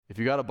If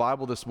you got a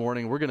Bible this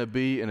morning, we're going to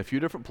be in a few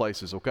different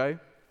places, okay?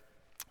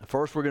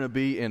 First, we're going to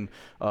be in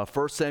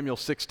 1 Samuel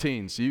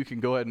 16, so you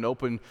can go ahead and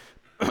open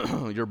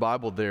your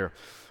Bible there.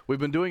 We've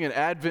been doing an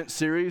Advent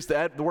series.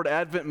 The word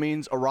Advent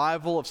means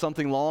arrival of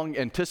something long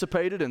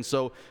anticipated, and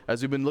so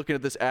as we've been looking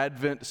at this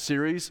Advent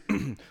series,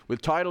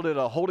 we've titled it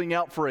Holding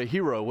Out for a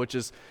Hero, which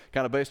is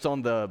kind of based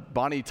on the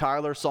Bonnie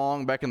Tyler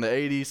song back in the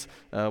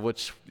 80s,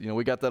 which,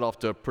 we got that off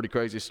to a pretty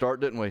crazy start,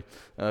 didn't we,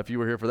 if you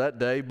were here for that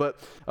day. But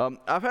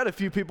I've had a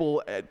few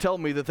people tell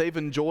me that they've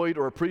enjoyed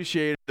or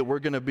appreciated that we're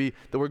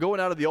going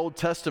out of the Old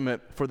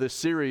Testament for this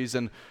series,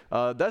 and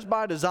that's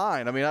by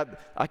design. I mean,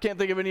 I can't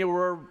think of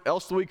anywhere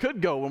else that we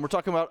could go when we're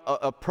talking about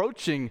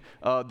approaching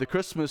the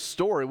Christmas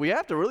story. We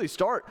have to really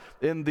start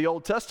in the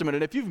Old Testament.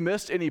 And if you've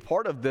missed any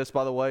part of this,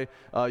 by the way,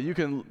 you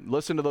can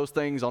listen to those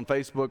things on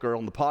Facebook or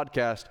on the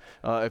podcast.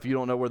 If you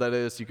don't know where that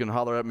is, you can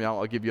holler at me.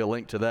 I'll give you a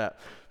link to that.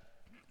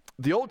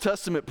 The Old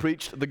Testament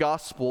preached the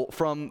gospel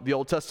from the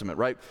Old Testament,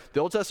 right? The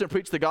Old Testament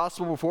preached the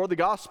gospel before the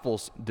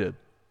Gospels did.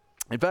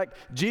 In fact,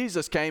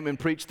 Jesus came and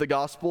preached the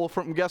gospel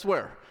from, guess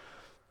where?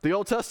 The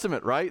Old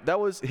Testament, right? That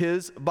was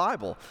his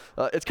Bible.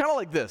 It's kind of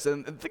like this,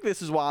 and I think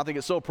this is why I think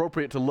it's so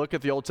appropriate to look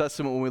at the Old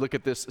Testament when we look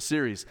at this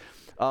series.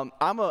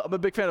 I'm a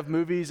big fan of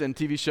movies and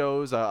TV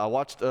shows. I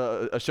watched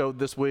a show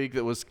this week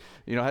that was,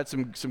 had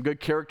some good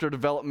character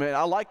development.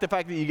 I like the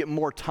fact that you get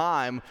more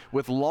time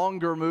with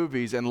longer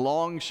movies and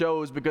long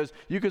shows because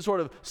you can sort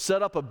of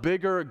set up a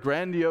bigger,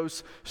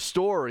 grandiose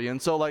story.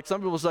 And so, like,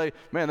 some people say,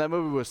 man, that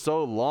movie was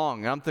so long.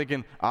 And I'm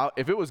thinking,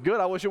 if it was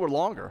good, I wish it were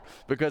longer,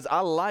 because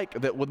I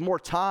like that with more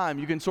time,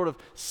 you can sort of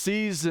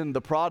season the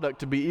product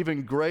to be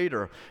even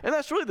greater. And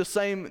that's really the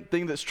same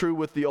thing that's true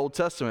with the Old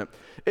Testament.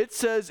 It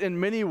says in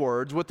many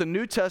words what the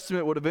New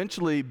Testament would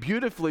eventually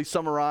beautifully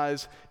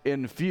summarize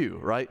in few,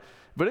 right?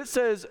 But it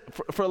says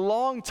for a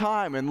long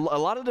time in a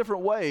lot of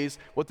different ways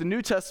what the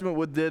New Testament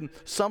would then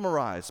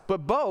summarize.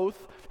 But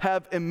both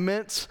have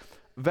immense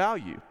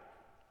value.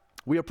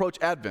 We approach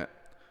Advent,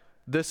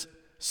 this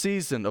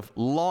season of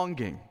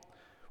longing.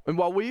 And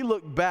while we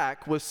look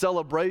back with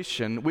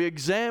celebration, we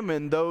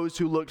examine those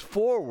who looked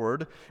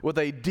forward with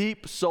a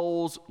deep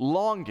soul's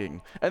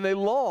longing. And they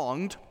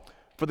longed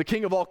for the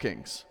King of all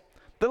kings.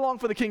 They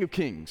longed for the King of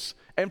kings.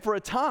 And for a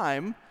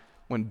time,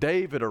 when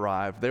David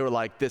arrived, they were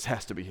like, this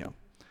has to be him.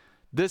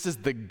 This is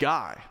the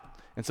guy.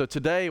 And so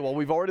today, while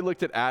we've already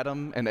looked at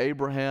Adam and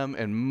Abraham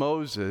and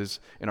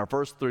Moses in our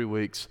first 3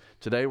 weeks,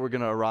 today we're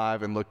going to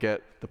arrive and look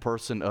at the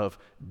person of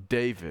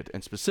David,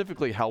 and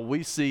specifically how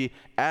we see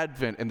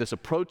Advent and this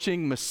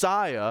approaching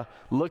Messiah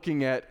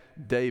looking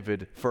at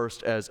David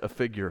first as a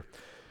figure.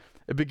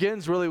 It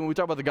begins really when we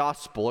talk about the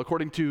gospel,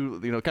 according to,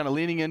 kind of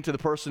leaning into the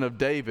person of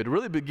David, it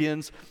really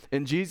begins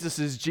in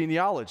Jesus'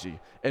 genealogy.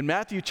 In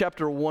Matthew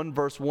chapter 1,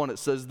 verse 1, it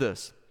says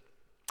this: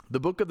 the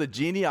book of the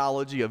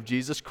genealogy of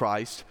Jesus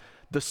Christ,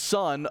 the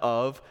son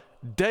of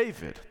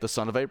David, the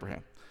son of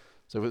Abraham.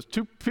 So it's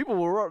two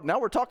people now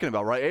we're talking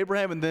about, right?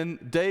 Abraham and then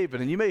David.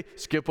 And you may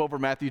skip over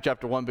Matthew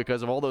chapter 1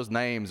 because of all those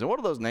names. And what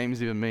do those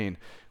names even mean?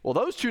 Well,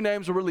 those two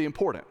names are really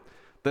important.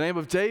 The name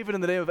of David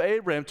and the name of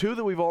Abraham, two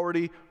that we've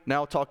already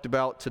now talked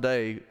about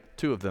today,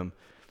 two of them.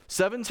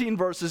 17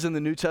 verses in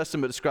the New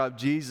Testament describe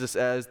Jesus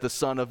as the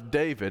son of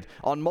David.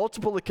 On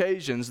multiple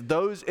occasions,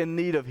 those in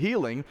need of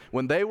healing,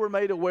 when they were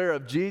made aware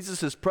of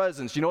Jesus'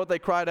 presence, you know what they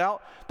cried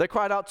out? They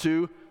cried out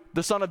to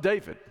the son of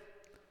David.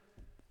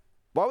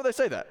 Why would they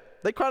say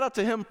that? They cried out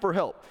to him for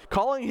help.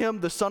 Calling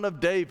him the son of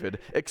David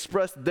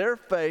expressed their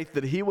faith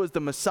that he was the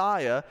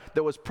Messiah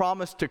that was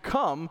promised to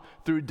come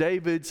through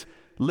David's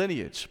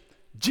lineage.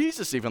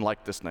 Jesus even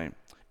liked this name.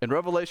 In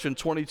Revelation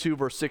 22,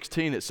 verse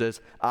 16, it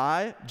says,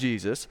 I,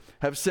 Jesus,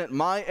 have sent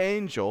my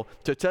angel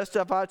to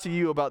testify to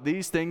you about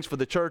these things for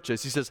the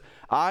churches. He says,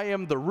 I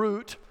am the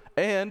root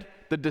and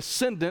the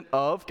descendant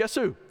of, guess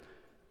who?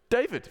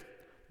 David,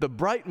 the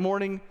bright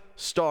morning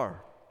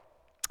star.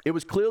 It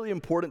was clearly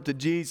important to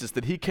Jesus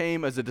that he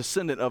came as a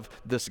descendant of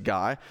this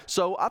guy.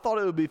 So I thought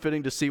it would be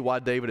fitting to see why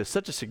David is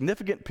such a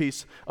significant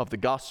piece of the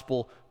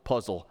gospel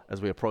puzzle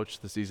as we approach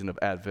the season of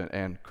Advent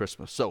and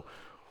Christmas. So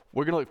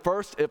we're going to look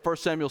first at 1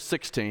 Samuel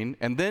 16,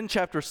 and then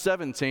chapter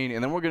 17,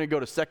 and then we're going to go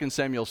to 2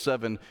 Samuel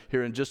 7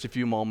 here in just a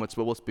few moments.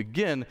 But let's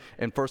begin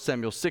in 1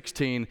 Samuel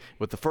 16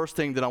 with the first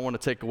thing that I want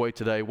to take away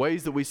today,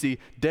 ways that we see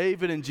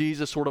David and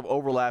Jesus sort of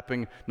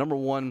overlapping. Number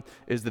one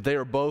is that they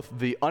are both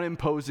the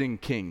unimposing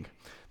king.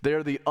 They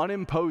are the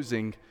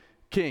unimposing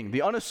king,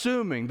 the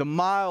unassuming, the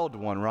mild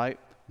one, right?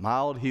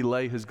 Mild he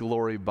lay his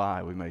glory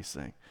by, we may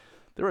sing.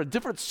 They're a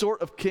different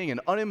sort of king,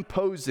 an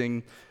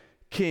unimposing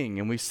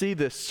king. And we see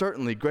this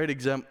certainly, great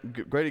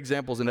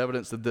examples and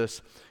evidence of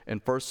this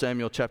in 1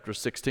 Samuel chapter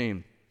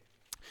 16.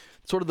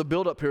 Sort of the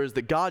buildup here is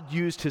that God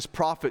used his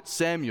prophet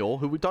Samuel,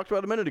 who we talked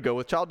about a minute ago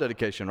with child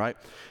dedication, right?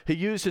 He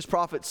used his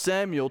prophet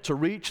Samuel to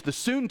reach the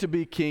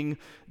soon-to-be King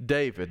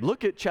David.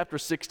 Look at chapter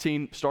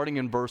 16, starting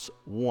in verse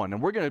 1.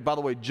 And we're going to, by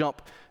the way,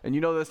 jump, and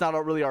you know that's not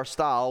really our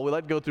style. We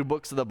like to go through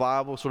books of the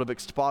Bible, sort of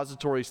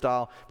expository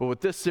style. But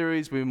with this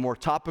series, we're more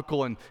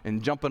topical and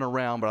jumping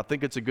around, but I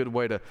think it's a good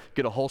way to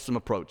get a wholesome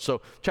approach.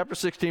 So chapter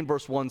 16,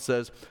 verse 1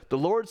 says, "The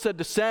Lord said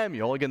to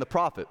Samuel," again the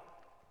prophet,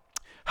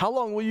 "How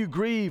long will you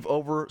grieve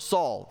over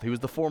Saul?" He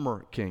was the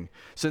former king.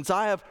 "Since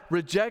I have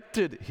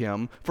rejected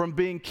him from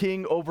being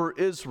king over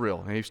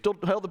Israel." And he still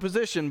held the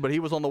position, but he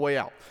was on the way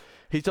out.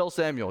 He tells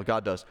Samuel,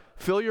 God does,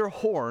 "Fill your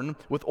horn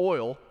with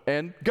oil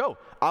and go.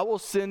 I will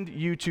send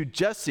you to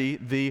Jesse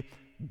the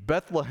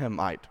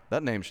Bethlehemite."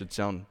 That name should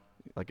sound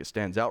like it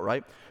stands out,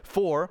 right?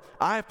 "For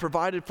I have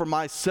provided for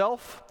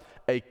myself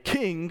a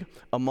king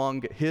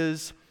among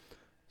his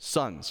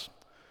sons."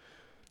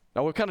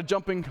 Now we're kind of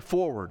jumping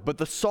forward, but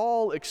the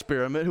Saul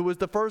experiment, who was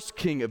the first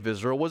king of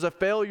Israel, was a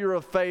failure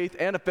of faith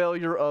and a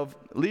failure of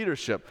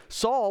leadership.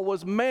 Saul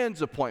was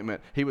man's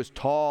appointment. He was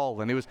tall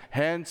and he was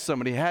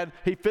handsome and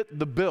he fit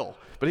the bill,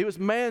 but he was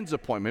man's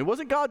appointment. It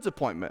wasn't God's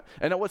appointment.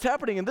 And what's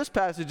happening in this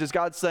passage is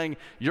God saying,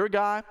 your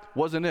guy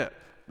wasn't it,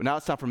 but now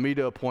it's time for me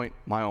to appoint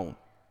my own.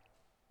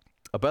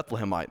 A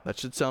Bethlehemite. That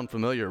should sound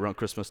familiar around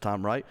Christmas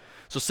time, right?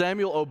 So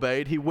Samuel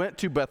obeyed. He went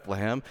to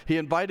Bethlehem. He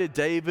invited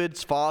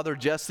David's father,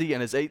 Jesse,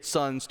 and his 8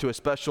 sons to a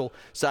special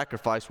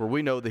sacrifice where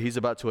we know that he's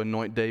about to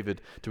anoint David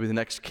to be the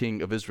next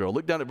king of Israel.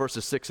 Look down at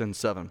verses 6 and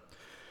 7.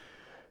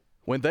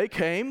 "When they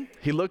came,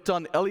 he looked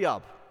on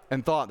Eliab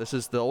and thought," this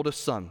is the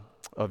oldest son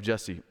of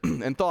Jesse,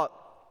 "and thought,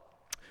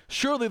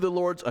 surely the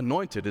Lord's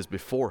anointed is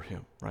before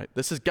him," right?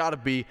 This has got to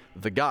be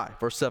the guy.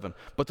 Verse 7,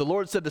 "But the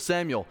Lord said to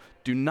Samuel,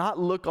 do not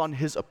look on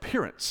his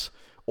appearance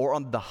or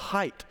on the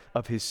height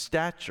of his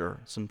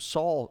stature," some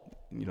Saul,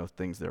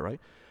 things there,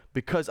 right?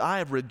 "Because I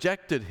have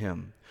rejected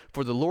him.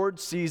 For the Lord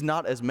sees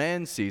not as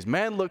man sees.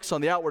 Man looks on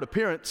the outward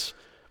appearance,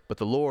 but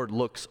the Lord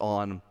looks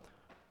on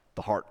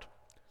the heart."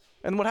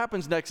 And what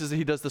happens next is that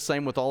he does the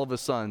same with all of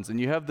his sons. And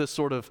you have this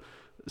sort of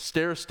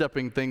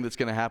stair-stepping thing that's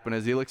going to happen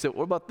as he looks at,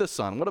 what about this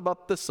son? What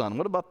about this son?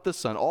 What about this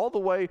son? All the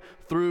way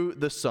through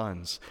the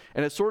sons.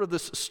 And it's sort of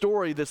this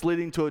story that's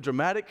leading to a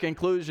dramatic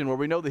conclusion where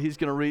we know that he's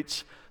going to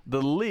reach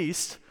the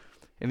least,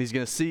 and he's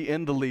going to see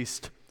in the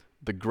least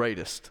the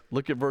greatest.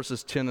 Look at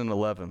verses 10 and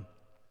 11.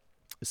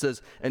 It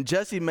says, "And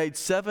Jesse made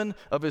 7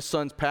 of his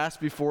sons pass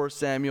before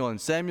Samuel,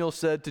 and Samuel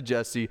said to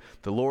Jesse,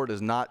 the Lord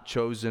has not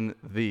chosen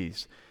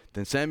these.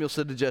 Then Samuel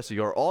said to Jesse,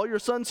 are all your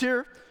sons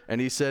here? And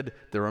he said,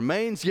 there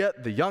remains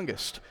yet the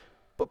youngest.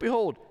 But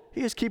behold,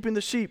 he is keeping the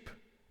sheep.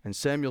 And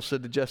Samuel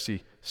said to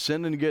Jesse,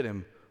 send and get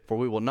him, for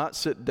we will not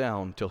sit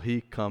down till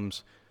he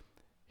comes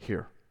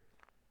here."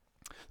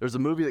 There's a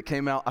movie that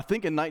came out, I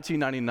think in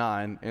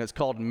 1999, and it's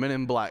called Men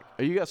in Black.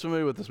 Are you guys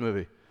familiar with this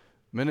movie?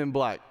 Men in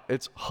Black.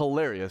 It's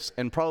hilarious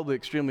and probably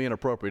extremely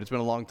inappropriate. It's been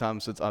a long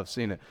time since I've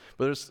seen it.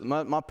 But there's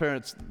my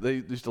parents, they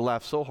used to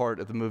laugh so hard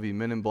at the movie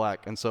Men in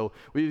Black. And so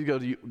we used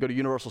to go to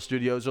Universal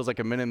Studios. There's like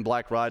a Men in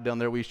Black ride down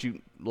there. We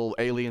shoot little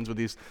aliens with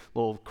these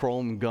little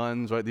chrome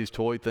guns, right? These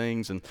toy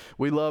things. And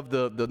we love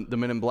the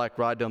Men in Black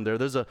ride down there.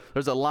 There's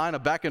a line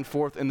of back and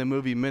forth in the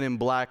movie Men in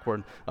Black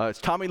where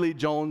it's Tommy Lee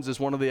Jones is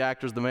one of the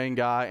actors, the main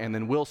guy, and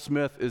then Will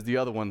Smith is the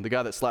other one, the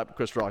guy that slapped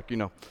Chris Rock,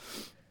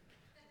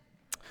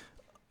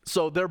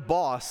 So their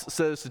boss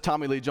says to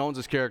Tommy Lee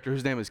Jones's character,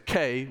 whose name is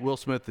K, Will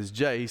Smith is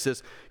J, he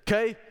says,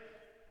 K,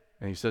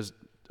 and he says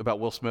about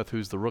Will Smith,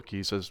 who's the rookie,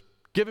 he says,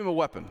 give him a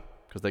weapon,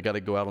 because they got to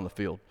go out on the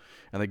field.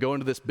 And they go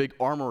into this big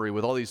armory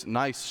with all these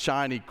nice,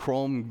 shiny,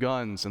 chrome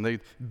guns,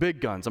 and big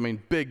guns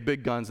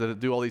that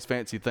do all these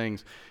fancy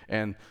things.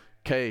 And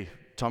K,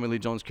 Tommy Lee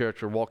Jones'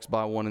 character, walks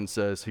by one and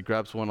says, he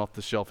grabs one off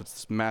the shelf, it's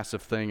this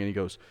massive thing, and he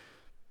goes,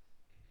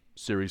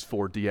 Series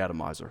 4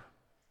 de-atomizer.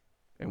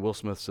 And Will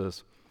Smith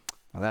says,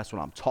 now that's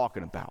what I'm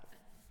talking about.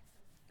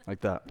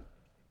 Like that.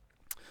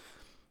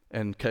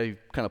 And Kay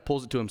kind of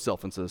pulls it to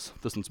himself and says,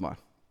 this one's mine.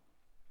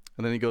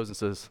 And then he goes and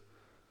says,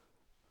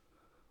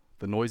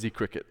 the noisy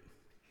cricket.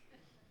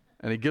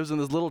 And he gives him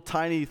this little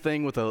tiny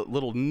thing with a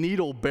little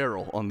needle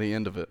barrel on the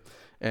end of it.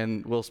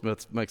 And Will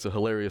Smith makes a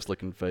hilarious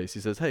looking face. He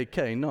says, hey,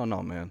 Kay, no,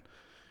 man.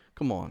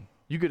 Come on.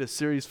 You get a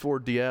Series 4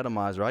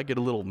 de-atomizer. I get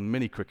a little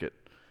mini cricket.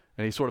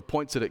 And he sort of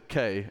points it at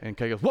Kay. And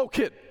Kay goes, whoa,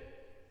 kid.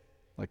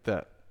 Like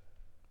that.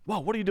 Whoa,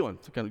 what are you doing?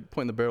 So kind of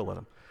pointing the barrel at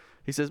him.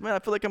 He says, man, I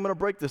feel like I'm going to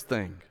break this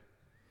thing.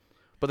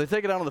 But they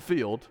take it out on the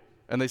field,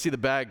 and they see the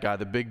bad guy,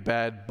 the big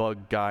bad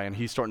bug guy, and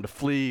he's starting to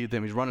flee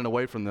them. He's running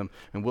away from them.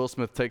 And Will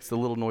Smith takes the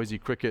little noisy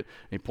cricket,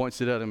 and he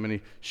points it at him, and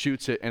he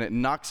shoots it, and it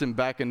knocks him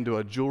back into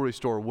a jewelry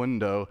store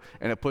window,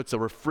 and it puts a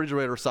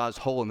refrigerator-sized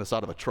hole in the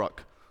side of a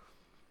truck.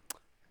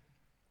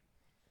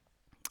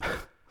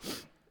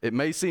 It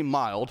may seem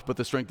mild, but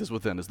the strength is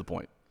within, is the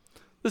point.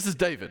 This is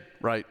David,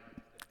 right?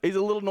 He's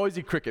a little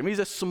noisy cricket. I mean, he's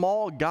a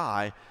small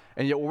guy,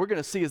 and yet what we're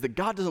going to see is that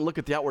God doesn't look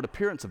at the outward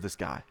appearance of this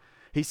guy.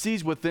 He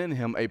sees within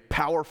him a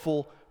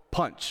powerful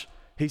punch.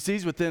 He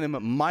sees within him a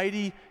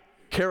mighty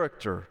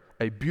character,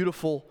 a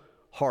beautiful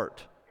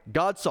heart.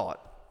 God saw it.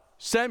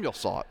 Samuel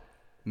saw it.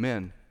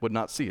 Men would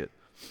not see it.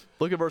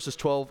 Look at verses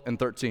 12 and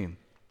 13.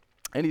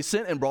 And he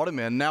sent and brought him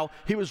in. Now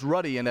he was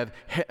ruddy and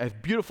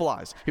had beautiful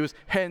eyes. He was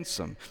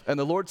handsome. And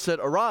the Lord said,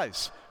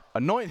 arise,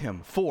 anoint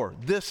him, for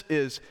this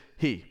is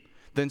he.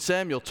 Then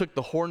Samuel took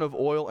the horn of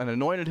oil and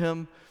anointed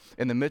him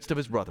in the midst of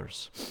his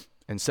brothers.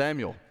 And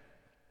Samuel,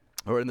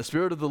 or in the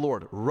Spirit of the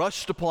Lord,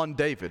 rushed upon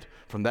David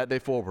from that day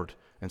forward.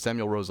 And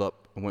Samuel rose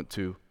up and went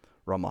to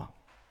Ramah.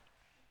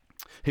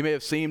 He may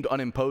have seemed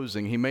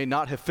unimposing. He may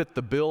not have fit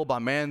the bill by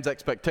man's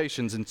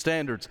expectations and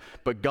standards,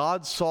 but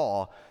God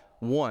saw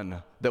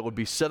one that would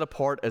be set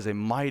apart as a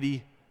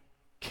mighty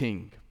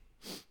king.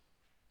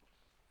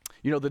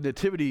 You know, the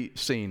nativity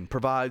scene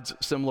provides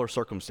similar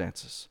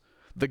circumstances.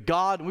 The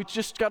God, we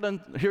just got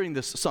done hearing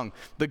this sung,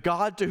 the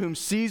God to whom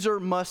Caesar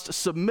must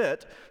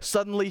submit,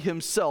 suddenly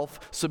himself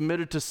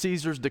submitted to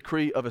Caesar's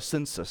decree of a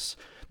census.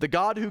 The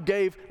God who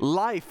gave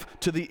life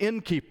to the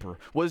innkeeper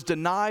was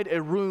denied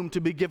a room to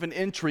be given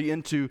entry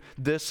into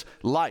this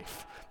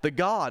life. The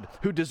God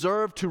who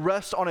deserved to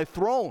rest on a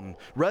throne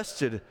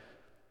rested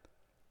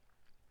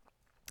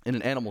in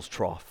an animal's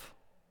trough.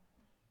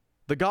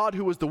 The God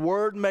who was the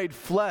Word made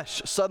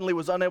flesh suddenly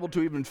was unable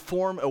to even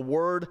form a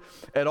word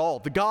at all.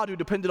 The God who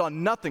depended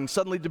on nothing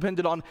suddenly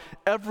depended on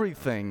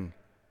everything.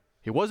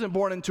 He wasn't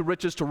born into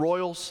riches to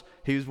royals.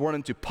 He was born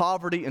into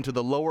poverty, into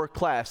the lower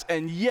class.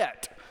 And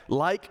yet,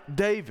 like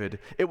David,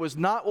 it was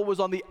not what was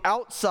on the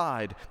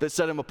outside that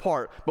set him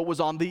apart, but was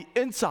on the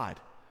inside.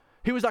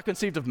 He was not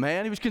conceived of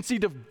man. He was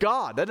conceived of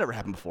God. That never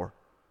happened before.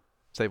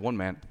 Save one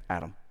man,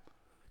 Adam.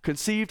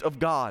 Conceived of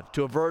God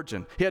to a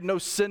virgin. He had no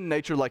sin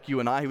nature like you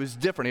and I. He was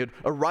different. He had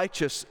a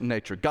righteous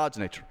nature, God's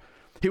nature.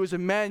 He was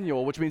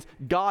Emmanuel, which means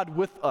God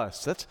with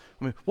us.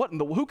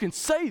 Who can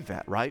say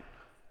that, right?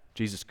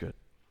 Jesus could.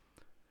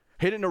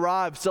 He didn't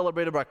arrive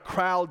celebrated by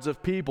crowds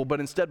of people, but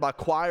instead by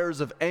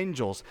choirs of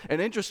angels. And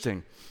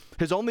interesting,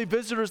 his only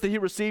visitors that he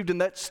received in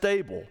that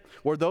stable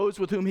were those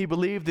with whom he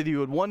believed that he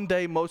would one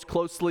day most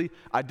closely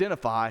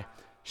identify,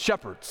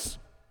 shepherds.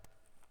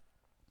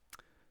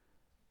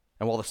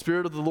 And while the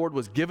Spirit of the Lord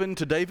was given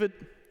to David,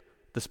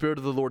 the Spirit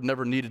of the Lord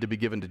never needed to be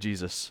given to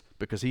Jesus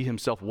because he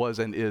himself was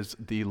and is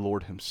the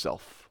Lord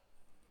himself.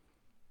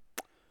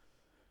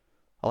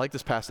 I like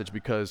this passage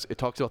because it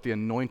talks about the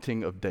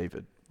anointing of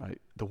David. Right?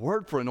 The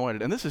word for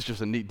anointed, and this is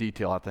just a neat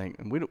detail, I think.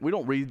 And we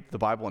don't read the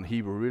Bible in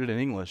Hebrew, we read it in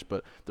English,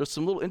 but there's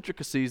some little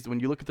intricacies when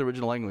you look at the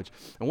original language.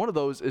 And one of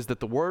those is that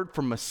the word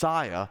for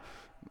Messiah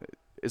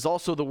is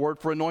also the word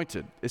for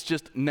anointed. It's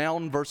just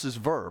noun versus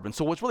verb. And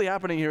so what's really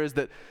happening here is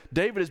that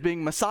David is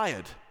being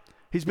Messiahed.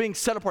 He's being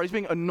set apart. He's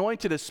being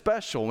anointed as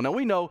special. Now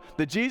we know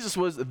that Jesus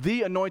was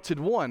the anointed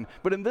one,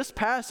 but in this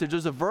passage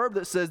there's a verb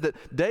that says that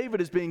David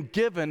is being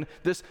given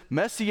this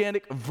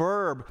messianic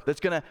verb that's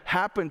going to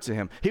happen to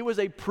him. He was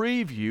a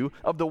preview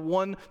of the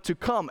one to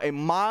come, a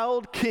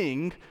mild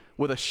king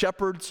with a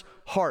shepherd's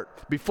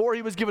heart. Before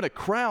he was given a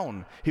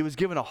crown, he was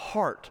given a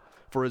heart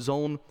for his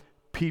own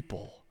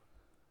people.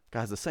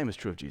 Guys, the same is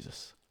true of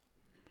Jesus.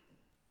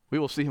 We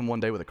will see him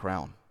one day with a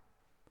crown.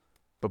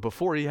 But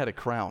before he had a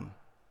crown,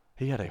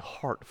 he had a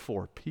heart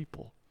for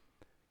people.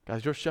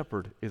 Guys, your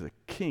shepherd is a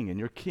king, and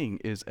your king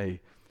is a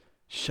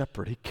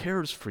shepherd. He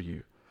cares for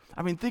you.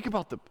 I mean, think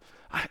about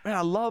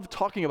I love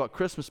talking about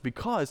Christmas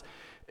because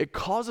it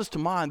calls us to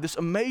mind this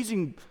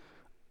amazing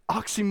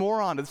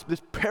oxymoron,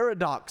 this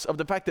paradox of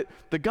the fact that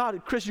the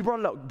God, Chris, you brought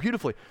it out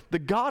beautifully, the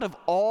God of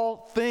all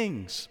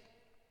things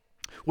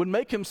would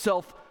make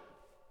himself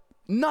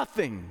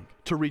nothing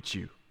to reach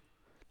you.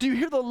 Do you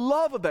hear the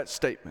love of that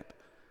statement?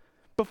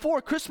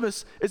 Before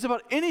Christmas is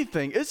about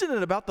anything, isn't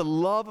it about the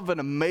love of an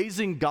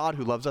amazing God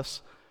who loves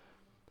us?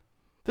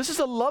 This is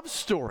a love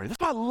story. That's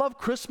why I love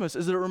Christmas,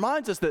 is that it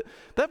reminds us that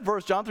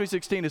verse, John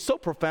 3:16, is so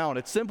profound.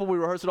 It's simple. We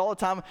rehearse it all the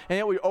time, and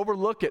yet we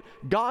overlook it.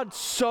 God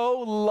so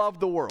loved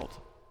the world.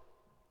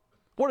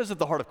 What is at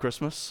the heart of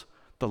Christmas?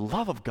 The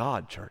love of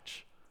God,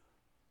 church.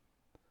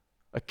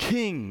 A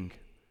king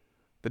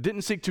that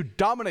didn't seek to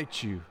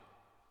dominate you,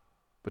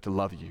 but to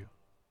love you,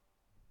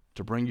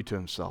 to bring you to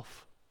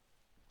himself,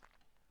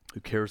 who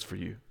cares for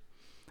you.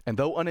 And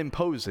though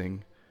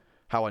unimposing,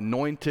 how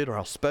anointed or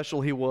how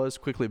special he was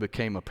quickly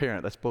became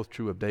apparent. That's both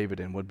true of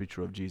David and would be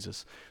true of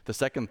Jesus. The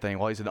second thing,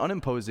 while he's an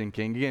unimposing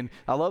king, again,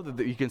 I love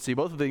that you can see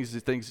both of these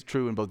things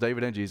true in both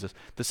David and Jesus.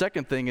 The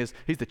second thing is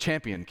he's the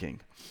champion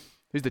king.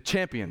 He's the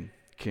champion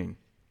king.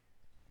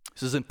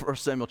 This is in 1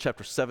 Samuel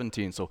chapter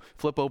 17, so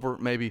flip over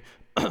maybe.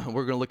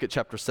 We're going to look at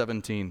chapter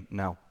 17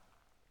 now.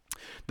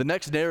 The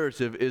next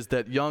narrative is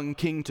that young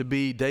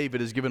king-to-be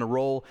David is given a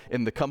role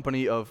in the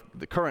company of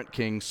the current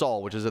king,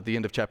 Saul, which is at the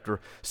end of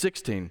chapter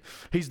 16.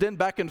 He's then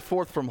back and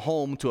forth from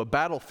home to a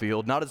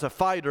battlefield, not as a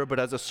fighter, but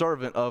as a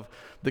servant of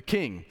the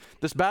king.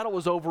 This battle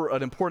was over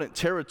an important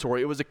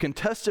territory. It was a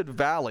contested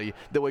valley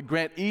that would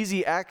grant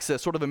easy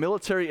access, sort of a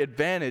military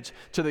advantage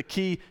to the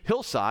key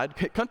hillside,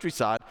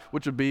 countryside,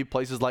 which would be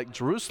places like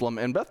Jerusalem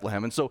and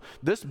Bethlehem. And so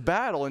this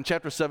battle in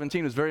chapter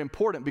 17 is very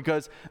important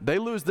because they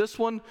lose this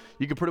one,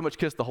 you can pretty much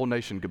kiss the whole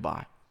nation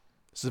goodbye.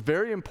 This is a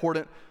very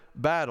important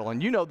battle,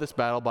 and you know this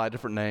battle by a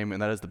different name, and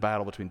that is the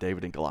battle between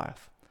David and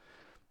Goliath.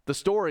 The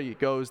story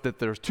goes that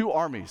there's two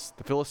armies,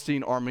 the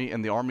Philistine army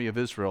and the army of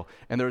Israel.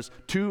 And there's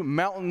two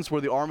mountains where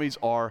the armies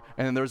are,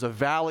 and then there's a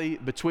valley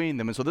between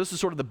them. And so this is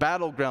sort of the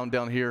battleground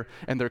down here,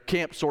 and they're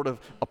camped sort of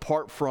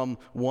apart from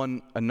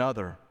one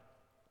another.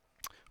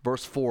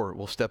 Verse 4,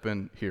 we'll step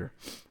in here.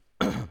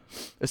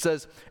 It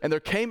says, and there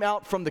came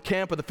out from the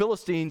camp of the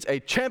Philistines a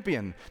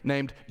champion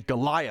named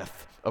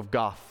Goliath of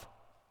Gath,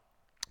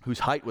 whose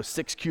height was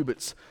 6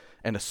 cubits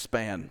and a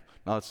span.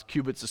 Now, it's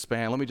cubits a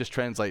span. Let me just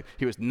translate.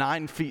 He was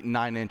 9 feet and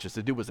 9 inches.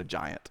 The dude was a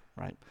giant,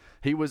 right?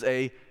 He was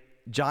a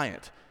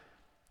giant.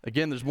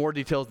 Again, there's more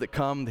details that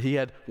come. He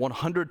had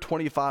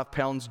 125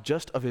 pounds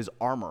just of his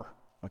armor,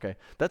 okay?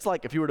 That's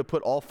like if you were to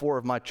put all 4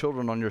 of my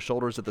children on your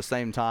shoulders at the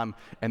same time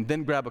and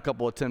then grab a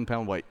couple of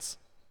 10-pound weights,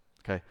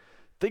 okay?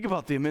 Think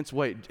about the immense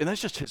weight, and that's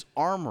just his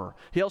armor.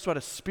 He also had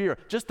a spear.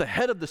 Just the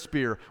head of the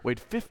spear weighed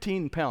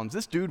 15 pounds.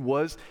 This dude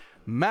was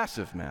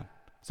massive, man.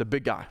 He's a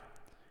big guy.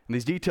 And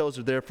these details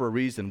are there for a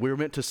reason. We were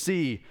meant to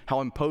see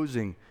how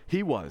imposing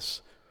he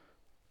was.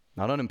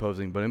 Not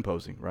unimposing, but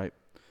imposing, right?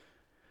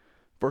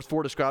 Verse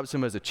 4 describes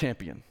him as a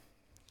champion.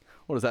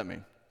 What does that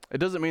mean? It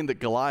doesn't mean that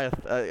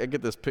Goliath, I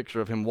get this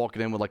picture of him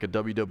walking in with like a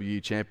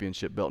WWE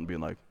championship belt and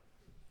being like,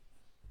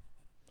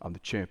 I'm the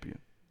champion.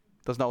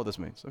 That's not what this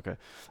means, okay?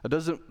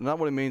 Not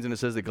what it means, and it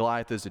says that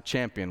Goliath is a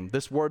champion.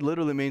 This word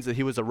literally means that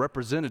he was a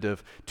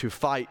representative to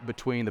fight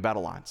between the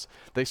battle lines.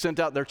 They sent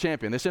out their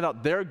champion. They sent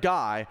out their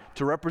guy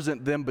to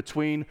represent them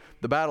between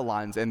the battle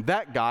lines, and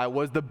that guy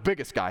was the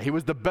biggest guy. He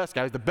was the best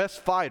guy. He was the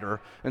best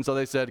fighter, and so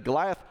they said,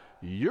 Goliath,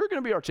 you're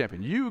going to be our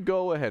champion. You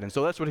go ahead. And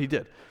so that's what he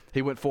did.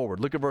 He went forward.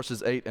 Look at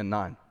verses 8 and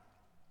 9.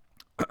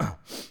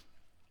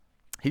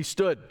 He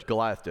stood,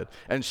 Goliath did,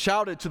 and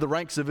shouted to the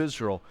ranks of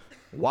Israel,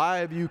 why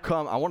have you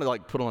come? I want to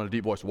like put on a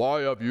deep voice.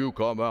 Why have you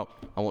come out?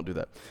 I won't do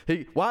that.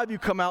 Why have you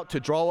come out to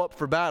draw up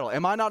for battle?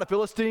 Am I not a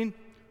Philistine?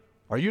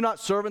 Are you not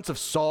servants of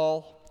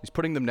Saul? He's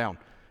putting them down.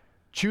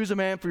 Choose a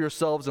man for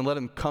yourselves and let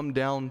him come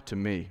down to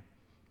me.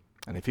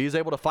 And if he is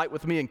able to fight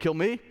with me and kill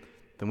me,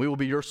 then we will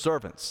be your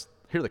servants.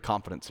 Hear the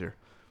confidence here.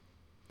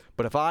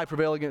 But if I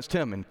prevail against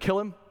him and kill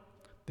him,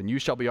 then you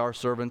shall be our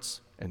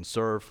servants and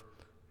serve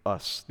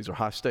us. These are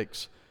high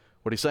stakes.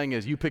 What he's saying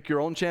is, you pick your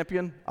own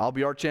champion, I'll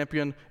be our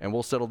champion, and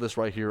we'll settle this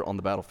right here on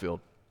the battlefield.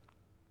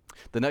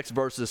 The next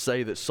verses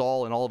say that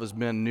Saul and all of his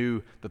men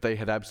knew that they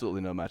had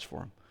absolutely no match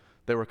for him.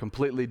 They were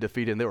completely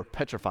defeated, and they were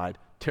petrified,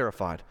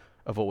 terrified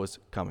of what was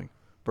coming.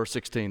 Verse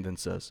 16 then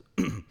says,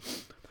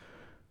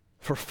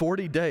 for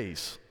 40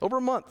 days, over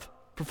a month,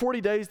 for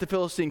 40 days the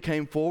Philistine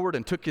came forward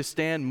and took his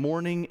stand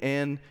morning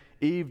and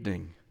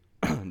evening.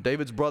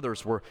 David's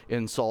brothers were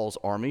in Saul's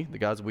army, the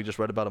guys that we just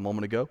read about a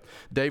moment ago.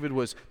 David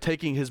was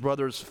taking his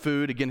brother's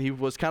food. Again, he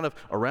was kind of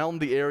around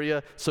the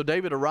area. So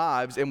David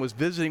arrives and was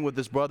visiting with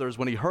his brothers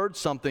when he heard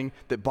something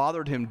that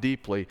bothered him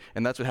deeply.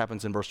 And that's what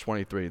happens in verse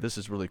 23. This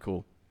is really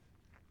cool.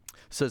 It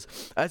says,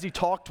 as he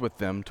talked with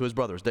them, to his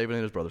brothers, David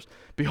and his brothers,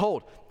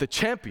 behold, the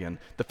champion,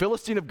 the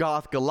Philistine of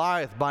Gath,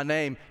 Goliath by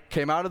name,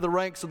 came out of the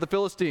ranks of the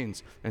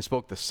Philistines and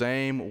spoke the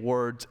same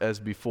words as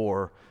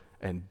before,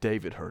 and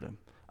David heard him.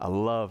 I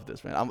love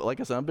this, man. Like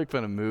I said, I'm a big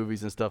fan of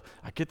movies and stuff.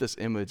 I get this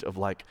image of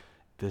like,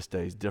 this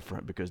day's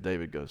different because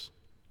David goes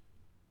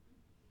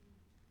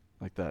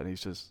like that. And he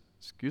says,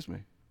 excuse me,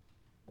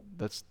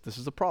 this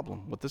is a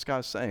problem. What this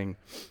guy's saying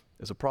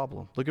is a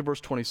problem. Look at verse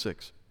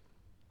 26.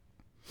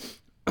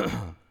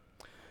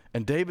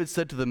 And David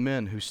said to the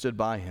men who stood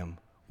by him,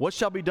 what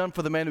shall be done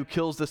for the man who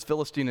kills this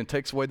Philistine and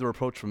takes away the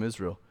reproach from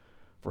Israel?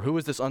 For who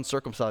is this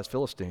uncircumcised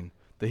Philistine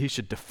that he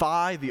should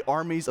defy the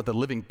armies of the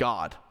living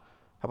God?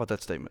 How about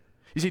that statement?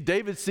 You see,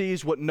 David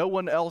sees what no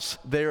one else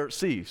there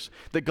sees.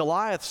 That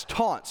Goliath's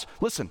taunts,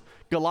 listen,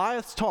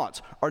 Goliath's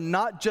taunts are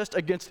not just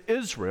against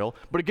Israel,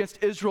 but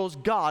against Israel's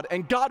God,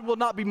 and God will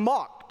not be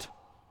mocked.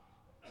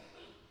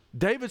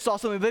 David saw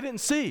something they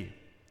didn't see,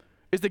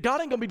 is that God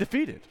ain't going to be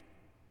defeated.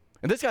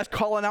 And this guy's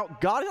calling out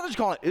God. He's not just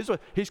calling out Israel,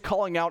 he's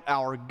calling out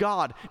our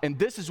God. And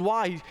this is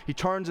why he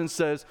turns and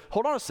says,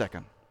 hold on a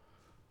second.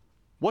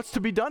 What's to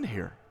be done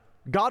here?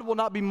 God will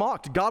not be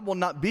mocked. God will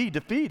not be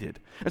defeated.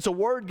 And so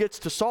word gets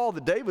to Saul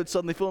that David's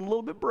suddenly feeling a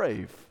little bit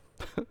brave.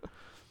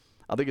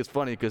 I think it's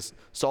funny because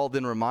Saul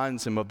then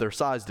reminds him of their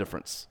size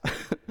difference.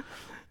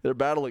 Their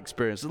battle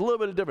experience is a little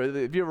bit different.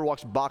 If you ever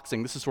watched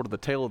boxing, this is sort of the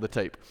tail of the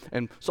tape.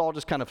 And Saul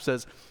just kind of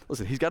says,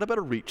 listen, he's got a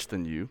better reach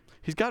than you.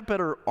 He's got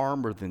better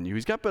armor than you.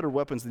 He's got better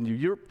weapons than you.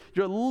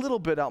 You're a little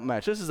bit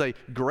outmatched. This is a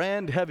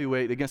grand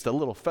heavyweight against a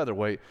little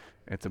featherweight.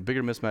 And it's a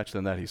bigger mismatch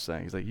than that, he's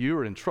saying. He's like,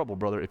 you're in trouble,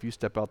 brother, if you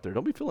step out there.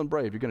 Don't be feeling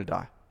brave. You're going to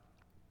die.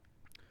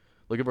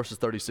 Look at verses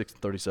 36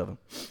 and 37.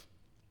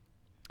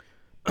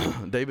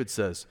 David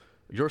says,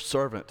 your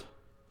servant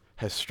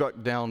has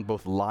struck down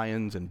both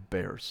lions and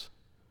bears.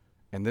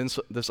 And then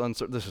this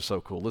is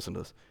so cool. Listen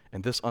to this.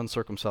 And this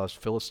uncircumcised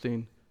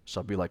Philistine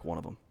shall be like one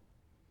of them.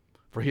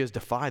 For he has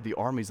defied the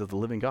armies of the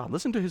living God.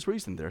 Listen to his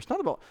reason there. It's not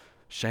about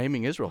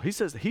shaming Israel. He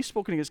says that he's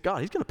spoken against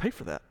God. He's going to pay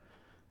for that.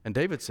 And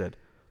David said,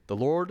 the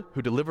Lord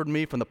who delivered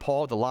me from the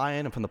paw of the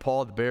lion and from the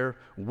paw of the bear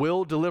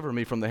will deliver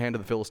me from the hand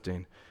of the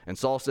Philistine. And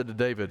Saul said to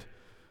David,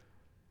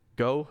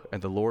 Go,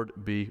 and the Lord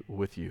be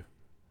with you.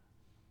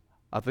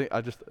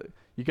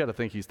 You got to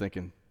think he's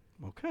thinking,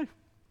 okay,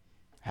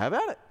 have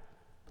at it.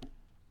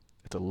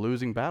 It's a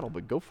losing battle,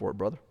 but go for it,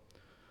 brother.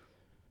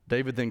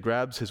 David then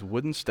grabs his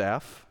wooden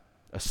staff,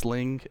 a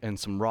sling, and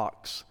some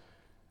rocks.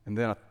 And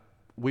then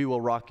We Will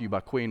Rock You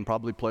by Queen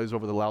probably plays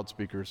over the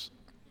loudspeakers.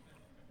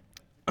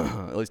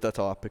 At least that's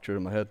how I picture it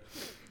in my head.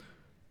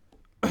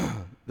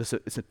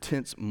 It's a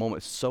tense moment.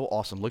 It's so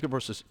awesome. Look at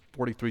verses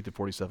 43 to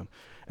 47.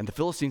 And the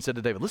Philistine said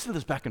to David, listen to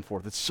this back and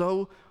forth. It's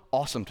so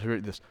awesome to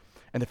hear this.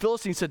 And the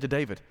Philistine said to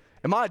David,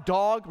 am I a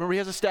dog? Remember, he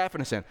has a staff in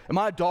his hand. Am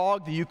I a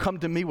dog that you come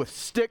to me with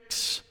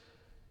sticks?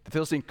 The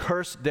Philistine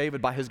cursed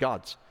David by his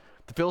gods.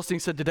 The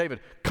Philistine said to David,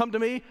 come to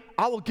me,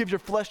 I will give your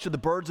flesh to the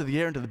birds of the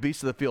air and to the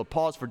beasts of the field.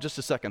 Pause for just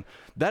a second.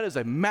 That is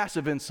a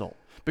massive insult,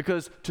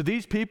 because to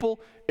these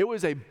people, it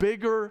was a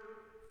bigger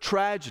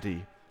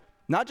tragedy.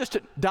 Not just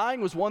dying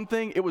was one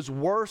thing, it was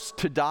worse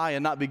to die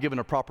and not be given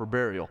a proper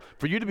burial.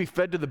 For you to be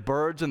fed to the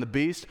birds and the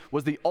beasts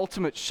was the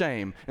ultimate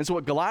shame. And so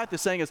what Goliath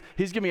is saying is,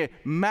 he's giving a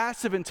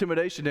massive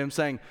intimidation to him,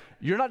 saying,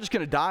 you're not just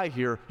going to die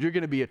here, you're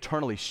going to be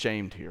eternally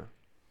shamed here.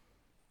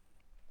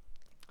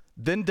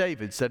 Then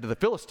David said to the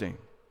Philistine,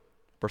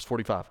 verse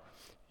 45,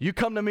 you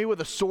come to me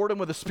with a sword and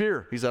with a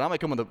spear. He said, I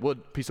might come with a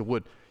piece of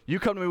wood. You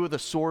come to me with a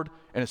sword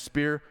and a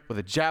spear, with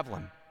a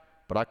javelin.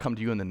 But I come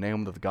to you in the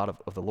name of the God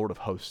of the Lord of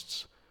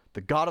hosts, the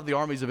God of the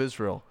armies of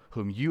Israel,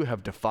 whom you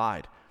have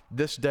defied.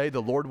 This day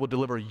the Lord will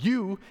deliver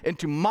you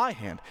into my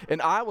hand,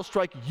 and I will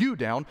strike you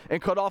down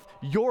and cut off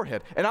your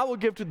head. And I will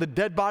give to the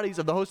dead bodies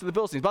of the host of the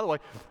Philistines. By the way,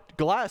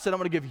 Goliath said, I'm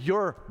going to give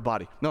your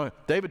body. No,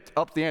 David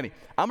upped the ante.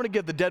 I'm going to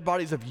give the dead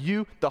bodies of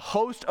you, the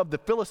host of the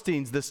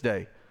Philistines, this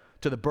day,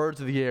 to the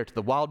birds of the air, to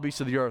the wild beasts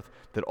of the earth,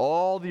 that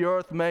all the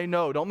earth may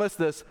know, don't miss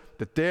this,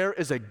 that there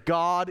is a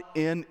God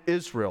in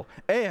Israel,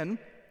 and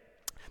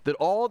that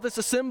all this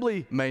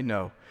assembly may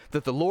know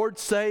that the Lord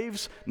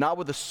saves, not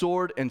with a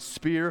sword and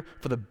spear,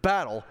 for the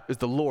battle is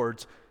the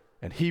Lord's,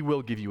 and he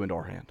will give you into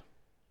our hand.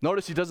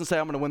 Notice he doesn't say,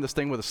 I'm going to win this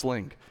thing with a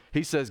sling.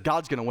 He says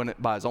God's going to win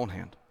it by his own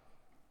hand.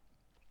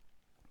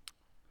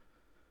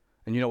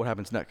 And you know what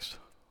happens next.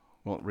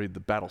 I won't read the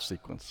battle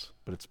sequence,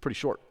 but it's pretty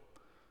short.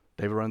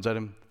 David runs at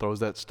him,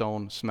 throws that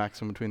stone,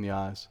 smacks him between the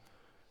eyes,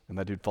 and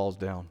that dude falls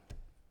down.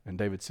 And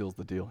David seals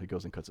the deal. He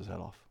goes and cuts his head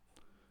off.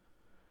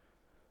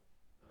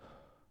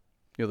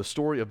 You know, the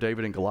story of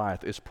David and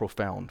Goliath is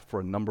profound for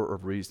a number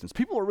of reasons.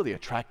 People are really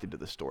attracted to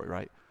this story,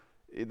 right?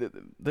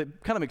 They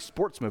kind of make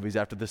sports movies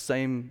after the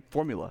same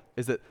formula,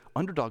 is that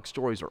underdog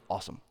stories are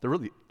awesome. They're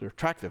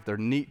attractive. They're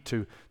neat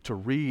to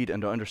read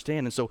and to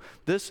understand. And so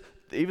this,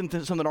 even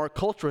something our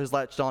culture has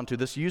latched onto,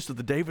 this use of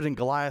the David and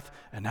Goliath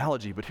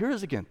analogy. But here it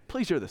is again.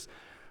 Please hear this.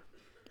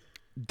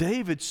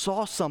 David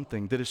saw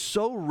something that is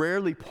so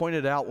rarely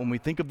pointed out when we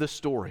think of this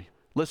story.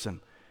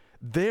 Listen,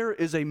 there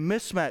is a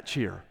mismatch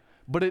here.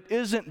 But it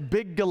isn't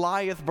big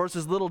Goliath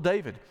versus little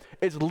David.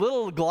 It's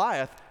little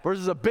Goliath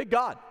versus a big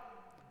God.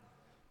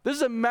 This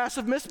is a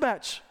massive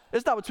mismatch.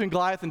 It's not between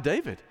Goliath and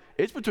David.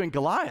 It's between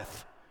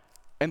Goliath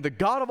and the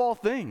God of all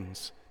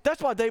things.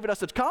 That's why David has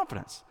such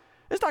confidence.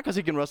 It's not because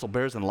he can wrestle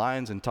bears and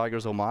lions and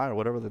tigers, oh my, or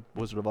whatever the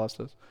Wizard of Oz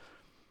says.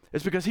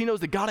 It's because he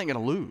knows that God ain't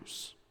going to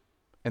lose.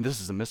 And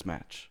this is a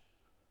mismatch.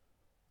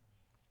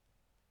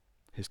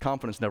 His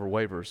confidence never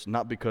wavers,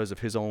 not because of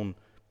his own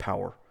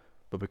power,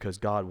 but because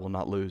God will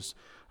not lose.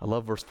 I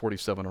love verse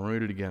 47. I'll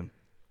read it again.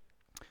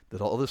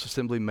 That all this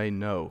assembly may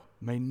know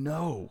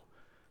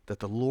that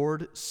the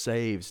Lord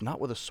saves, not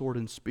with a sword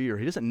and spear.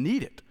 He doesn't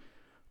need it.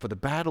 For the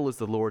battle is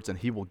the Lord's, and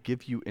he will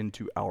give you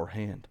into our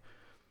hand.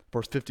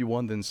 Verse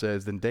 51 then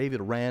says, then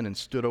David ran and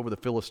stood over the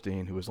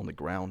Philistine who was on the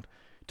ground,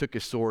 took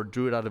his sword,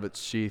 drew it out of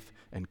its sheath,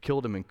 and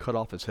killed him and cut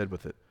off his head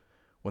with it.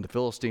 When the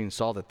Philistines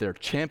saw that their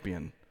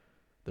champion,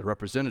 their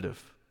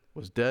representative,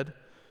 was dead,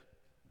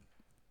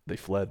 they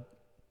fled.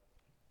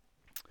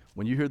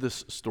 When you hear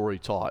this story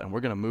taught, and we're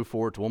going to move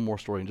forward to one more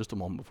story in just a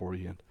moment before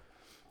we end.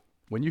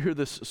 When you hear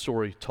this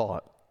story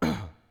taught,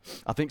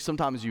 I think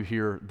sometimes you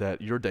hear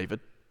that you're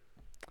David,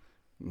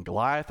 and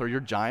Goliath are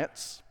your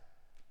giants,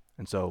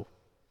 and so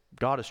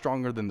God is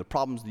stronger than the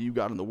problems that you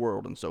got in the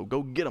world, and so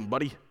go get them,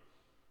 buddy.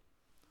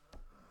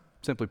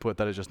 Simply put,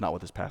 that is just not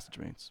what this passage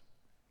means.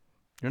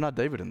 You're not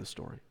David in this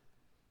story.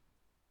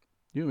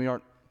 You and me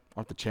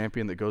aren't the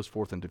champion that goes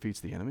forth and defeats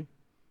the enemy.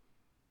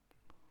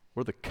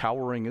 We're the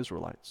cowering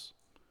Israelites.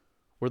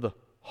 We're the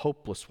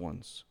hopeless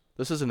ones.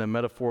 This isn't a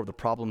metaphor of the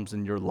problems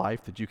in your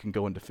life that you can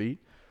go and defeat.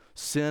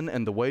 Sin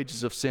and the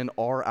wages of sin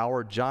are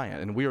our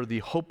giant, and we are the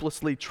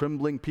hopelessly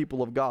trembling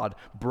people of God,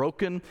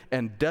 broken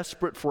and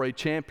desperate for a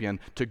champion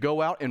to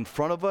go out in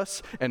front of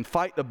us and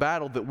fight a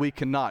battle that we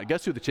cannot.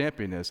 Guess who the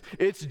champion is?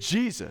 It's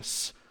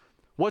Jesus.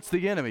 What's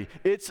the enemy?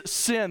 It's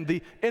sin,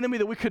 the enemy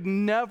that we could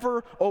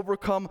never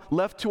overcome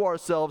left to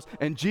ourselves.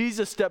 And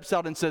Jesus steps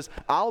out and says,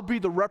 I'll be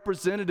the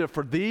representative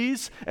for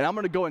these, and I'm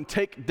going to go and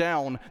take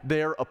down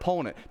their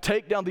opponent.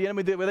 Take down the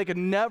enemy that they could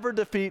never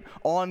defeat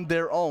on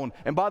their own.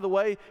 And by the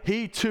way,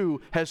 he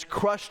too has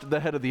crushed the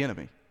head of the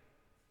enemy.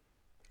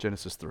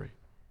 Genesis 3.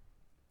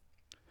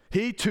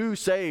 He too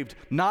saved,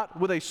 not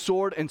with a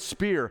sword and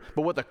spear,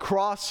 but with a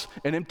cross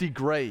and empty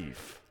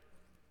grave.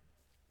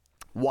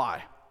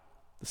 Why?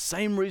 The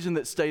same reason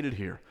that's stated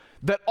here.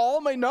 That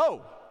all may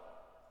know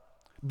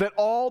that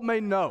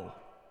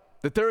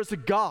there is a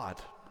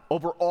God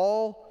over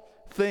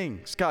all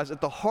things. Guys,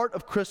 at the heart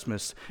of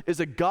Christmas is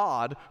a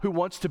God who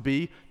wants to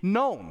be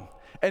known.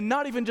 And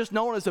not even just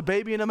known as a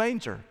baby in a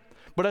manger,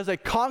 but as a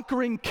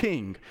conquering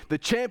king, the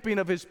champion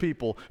of his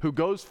people who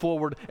goes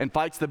forward and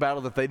fights the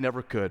battle that they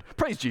never could.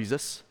 Praise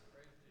Jesus.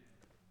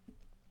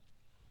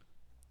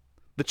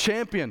 The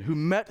champion who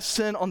met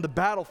sin on the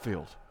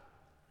battlefield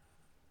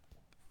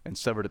and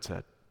severed its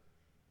head.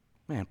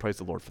 Man, praise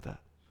the Lord for that.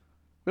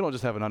 We don't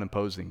just have an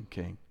unimposing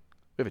king.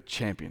 We have a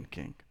champion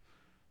king.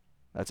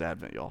 That's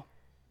Advent, y'all.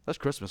 That's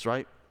Christmas,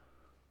 right?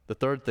 The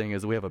third thing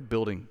is that we have a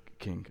building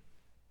king.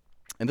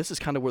 And this is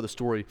kind of where the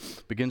story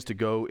begins to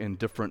go in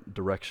different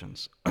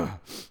directions.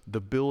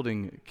 The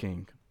building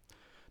king.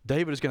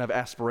 David is going to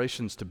have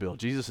aspirations to build.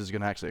 Jesus is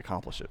going to actually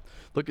accomplish it.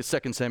 Look at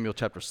 2 Samuel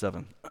chapter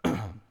 7.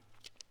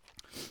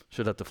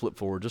 Should have to flip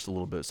forward just a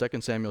little bit.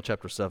 2 Samuel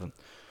chapter 7.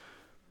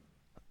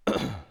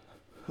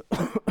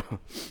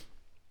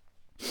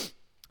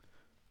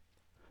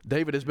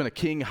 David has been a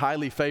king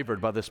highly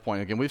favored by this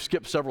point. Again, we've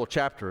skipped several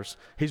chapters.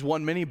 He's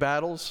won many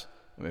battles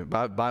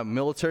by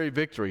military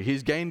victory.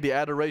 He's gained the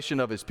adoration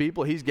of his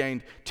people. He's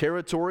gained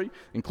territory,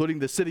 including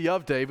the city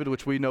of David,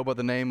 which we know by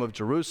the name of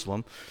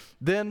Jerusalem.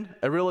 Then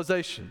a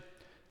realization.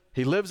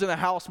 He lives in a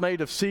house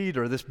made of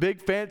cedar, this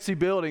big fancy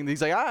building.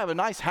 He's like, I have a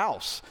nice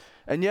house.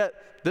 And yet,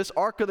 this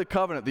Ark of the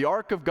Covenant, the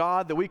Ark of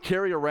God that we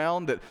carry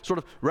around that sort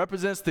of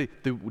represents the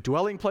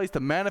dwelling place, the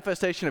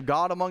manifestation of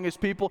God among his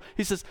people,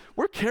 he says,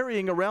 we're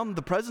carrying around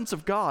the presence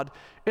of God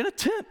in a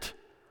tent.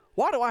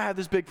 Why do I have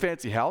this big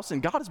fancy house?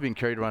 And God is being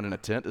carried around in a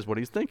tent is what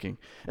he's thinking.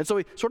 And so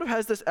he sort of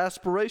has this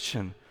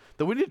aspiration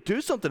that we need to do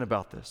something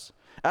about this.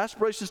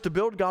 Aspirations to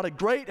build God a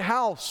great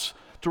house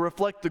to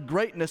reflect the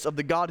greatness of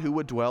the God who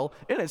would dwell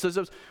in it.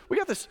 So we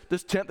got this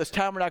tent, this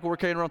tabernacle we're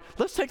carrying around.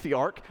 Let's take the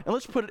ark and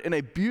let's put it in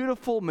a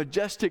beautiful,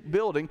 majestic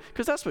building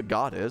because that's what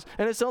God is.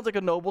 And it sounds like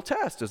a noble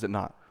task, does it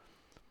not?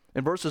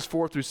 In verses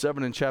 4 through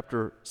 7 in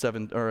chapter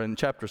 7,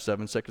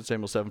 2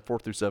 Samuel 7, 4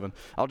 through 7,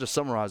 I'll just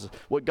summarize it.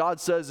 What God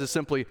says is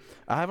simply,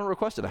 I haven't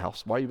requested a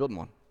house. Why are you building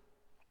one?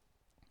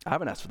 I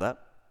haven't asked for that.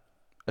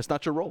 That's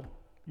not your role.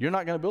 You're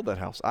not going to build that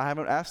house. I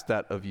haven't asked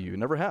that of you.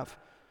 Never have.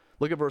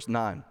 Look at verse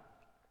 9.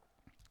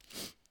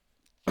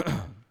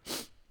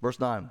 Verse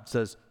 9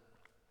 says,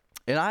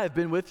 and I have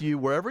been with you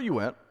wherever you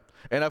went,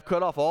 and I've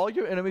cut off all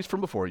your enemies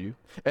from before you,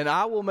 and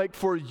I will make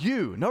for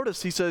you.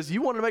 Notice he says,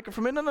 you want to make it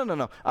for me?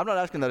 No. I'm not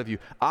asking that of you.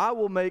 I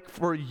will make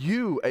for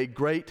you a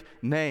great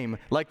name,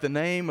 like the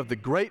name of the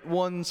great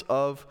ones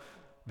of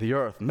the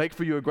earth. Make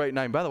for you a great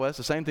name. By the way, that's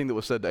the same thing that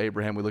was said to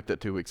Abraham we looked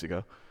at 2 weeks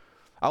ago.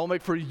 I will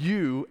make for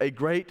you a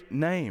great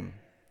name.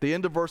 The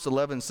end of verse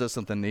 11 says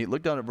something neat.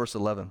 Look down at verse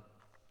 11.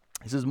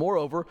 He says,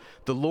 moreover,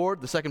 the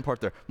Lord, the second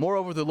part there,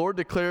 moreover, the Lord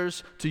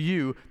declares to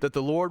you that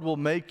the Lord will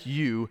make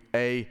you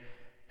a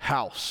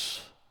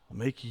house.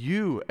 Make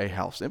you a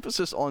house.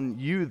 Emphasis on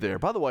you there.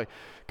 By the way,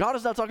 God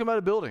is not talking about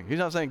a building. He's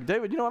not saying,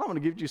 David, you know what? I'm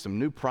going to give you some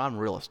new prime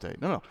real estate.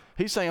 No.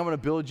 He's saying, I'm going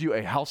to build you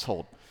a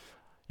household.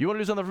 You want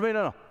to do something for me?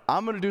 No.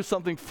 I'm going to do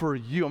something for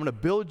you. I'm going to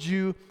build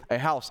you a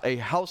house, a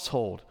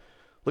household.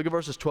 Look at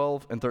verses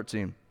 12 and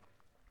 13.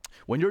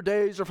 When your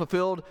days are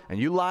fulfilled and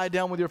you lie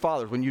down with your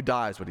fathers, when you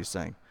die is what he's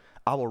saying,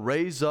 I will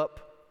raise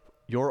up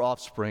your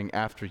offspring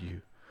after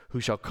you,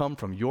 who shall come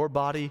from your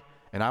body,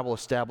 and I will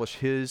establish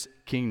his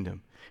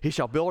kingdom. He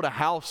shall build a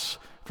house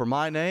for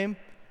my name,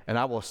 and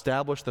I will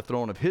establish the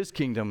throne of his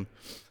kingdom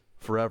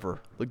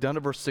forever. Look down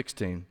to verse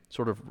 16,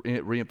 sort of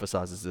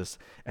reemphasizes this.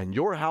 And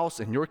your house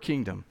and your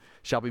kingdom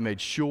shall be made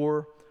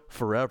sure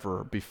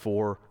forever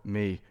before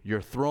me.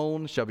 Your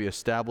throne shall be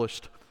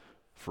established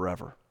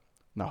forever.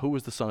 Now, who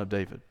was the son of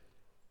David?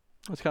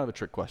 That's kind of a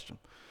trick question.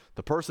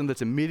 The person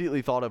that's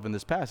immediately thought of in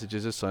this passage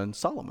is his son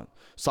Solomon.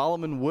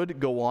 Solomon would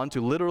go on to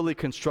literally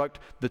construct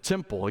the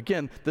temple.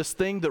 Again, this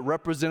thing that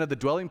represented the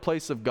dwelling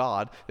place of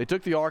God. They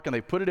took the ark and they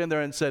put it in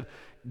there and said,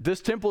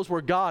 this temple is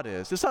where God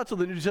is. It's not till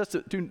the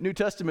New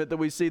Testament that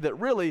we see that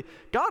really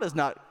God is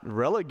not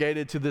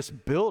relegated to this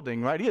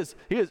building, right? He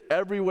is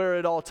everywhere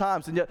at all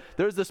times. And yet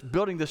there's this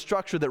building, this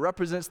structure that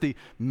represents the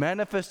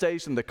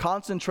manifestation, the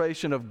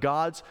concentration of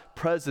God's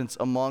presence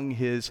among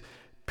his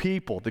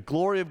people. The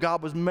glory of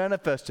God was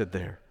manifested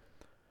there.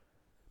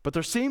 But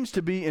there seems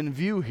to be in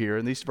view here,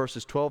 in these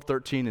verses 12,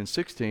 13, and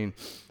 16,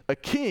 a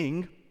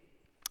king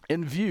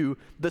in view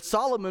that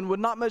Solomon would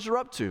not measure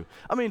up to.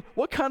 I mean,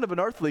 what kind of an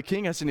earthly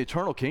king has an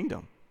eternal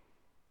kingdom?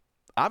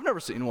 I've never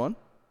seen one,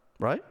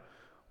 right?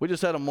 We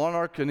just had a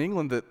monarch in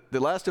England that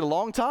lasted a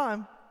long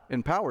time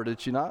in power, did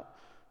she not?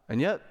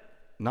 And yet,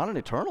 not an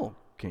eternal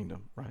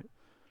kingdom, right?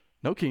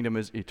 No kingdom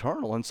is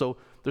eternal. And so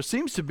there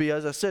seems to be,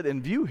 as I said,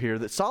 in view here,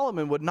 that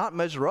Solomon would not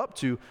measure up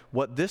to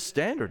what this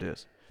standard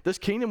is. This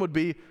kingdom would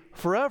be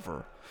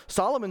forever.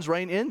 Solomon's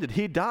reign ended.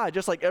 He died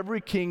just like every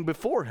king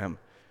before him.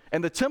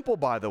 And the temple,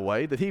 by the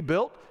way, that he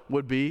built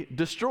would be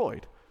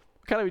destroyed.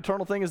 What kind of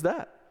eternal thing is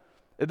that?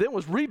 It then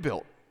was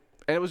rebuilt,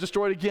 and it was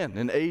destroyed again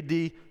in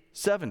AD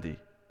 70.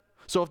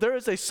 So if there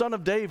is a son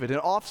of David, an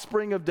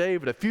offspring of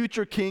David, a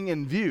future king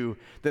in view,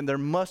 then there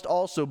must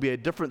also be a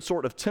different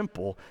sort of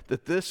temple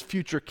that this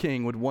future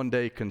king would one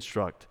day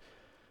construct.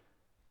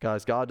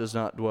 Guys, God does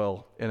not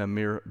dwell in a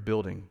mere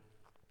building.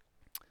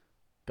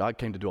 God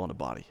came to dwell in a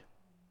body.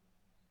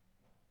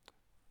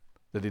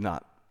 Did he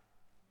not?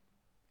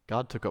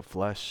 God took up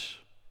flesh,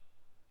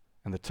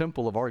 and the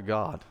temple of our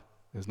God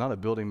is not a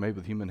building made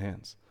with human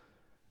hands.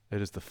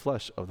 It is the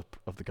flesh of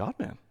the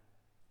God-man.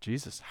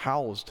 Jesus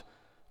housed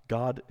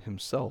God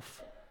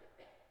himself,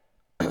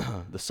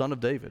 the son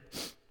of David,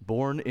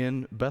 born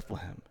in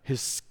Bethlehem.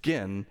 His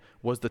skin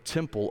was the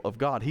temple of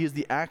God. He is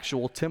the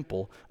actual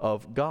temple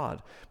of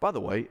God. By the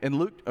way,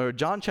 in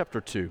John chapter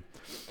 2,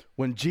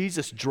 when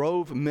Jesus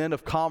drove men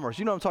of commerce,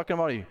 you know what I'm talking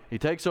about? He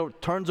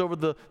turns over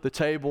the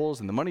tables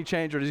and the money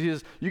changers. He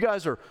says, you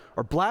guys are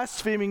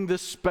blaspheming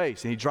this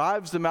space. And he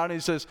drives them out and he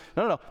says,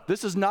 no,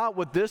 this is not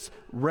what this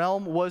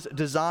realm was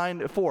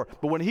designed for.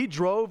 But when he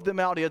drove them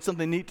out, he had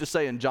something neat to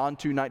say in John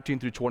 2:19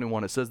 through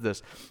 21. It says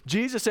this,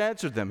 Jesus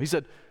answered them. He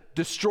said,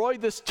 destroy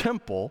this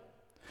temple,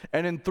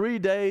 and in 3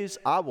 days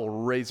I will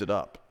raise it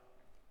up.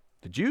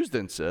 The Jews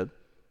then said,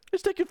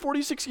 it's taken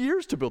 46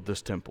 years to build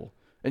this temple,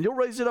 and you'll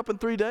raise it up in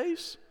 3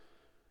 days?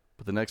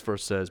 But the next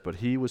verse says, but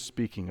he was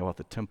speaking about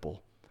the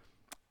temple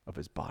of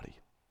his body.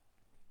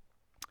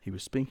 He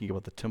was speaking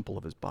about the temple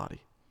of his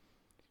body.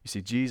 You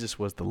see, Jesus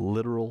was the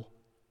literal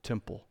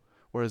temple.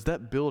 Whereas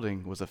that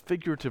building was a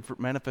figurative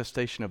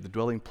manifestation of the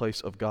dwelling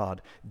place of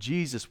God,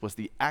 Jesus was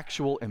the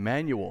actual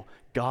Emmanuel,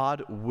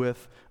 God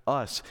with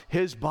us.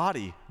 His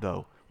body,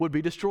 though, would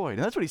be destroyed.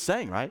 And that's what he's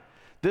saying, right?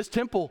 This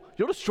temple,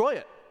 you'll destroy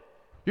it.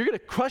 You're going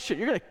to crush it.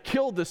 You're going to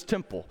kill this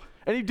temple.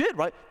 And he did,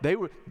 right?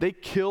 They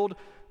killed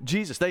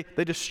Jesus. They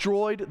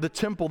destroyed the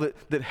temple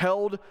that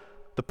held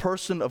the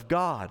person of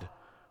God.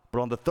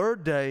 But on the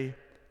third day,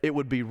 it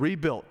would be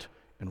rebuilt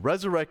and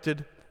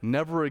resurrected,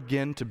 never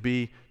again to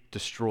be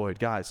destroyed.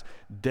 Guys,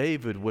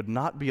 David would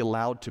not be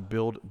allowed to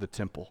build the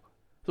temple.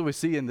 So we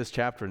see in this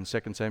chapter in 2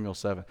 Samuel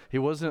 7, he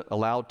wasn't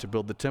allowed to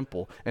build the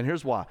temple. And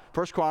here's why.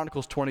 1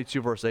 Chronicles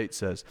 22 verse 8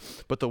 says,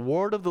 but the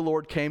word of the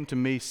Lord came to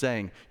me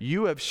saying,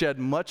 you have shed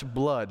much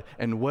blood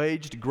and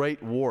waged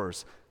great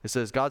wars. It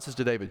says, God says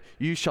to David,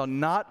 you shall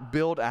not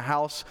build a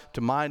house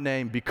to my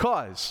name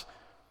because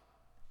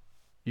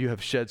you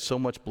have shed so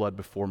much blood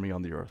before me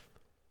on the earth.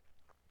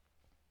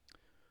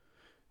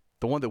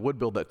 The one that would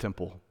build that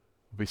temple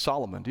would be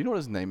Solomon. Do you know what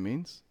his name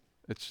means?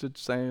 It should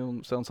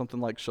sound something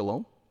like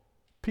shalom,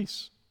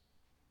 peace.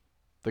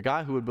 The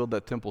guy who would build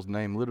that temple's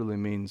name literally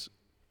means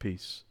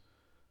peace.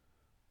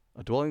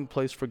 A dwelling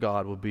place for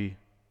God would be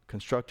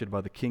constructed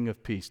by the king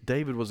of peace.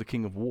 David was a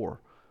king of war.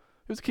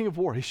 He was a king of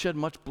war. He shed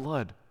much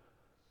blood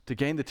to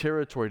gain the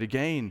territory, to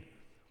gain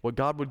what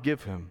God would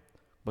give him.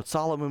 But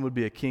Solomon would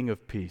be a king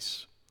of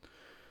peace. You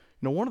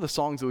know, one of the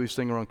songs that we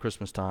sing around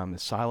Christmas time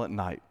is Silent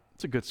Night.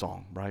 It's a good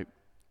song, right?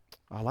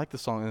 I like the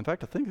song. In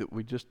fact, I think that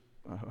we just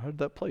heard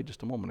that play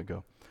just a moment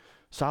ago.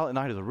 Silent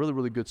Night is a really,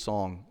 really good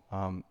song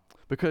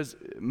because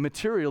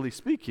materially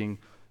speaking,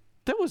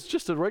 that was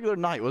just a regular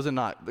night, was it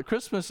not? The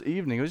Christmas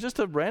evening, it was just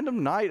a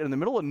random night in the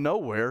middle of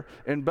nowhere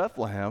in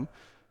Bethlehem,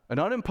 an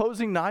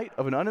unimposing night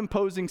of an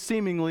unimposing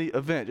seemingly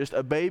event, just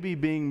a baby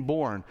being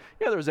born.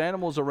 Yeah, there was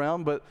animals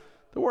around, but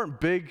there weren't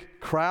big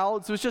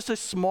crowds. It was just a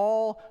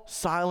small,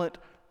 silent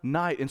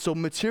night. And so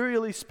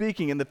materially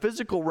speaking, in the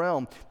physical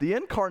realm, the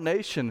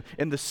incarnation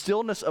in the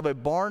stillness of a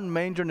barn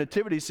manger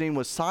nativity scene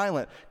was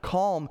silent,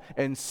 calm,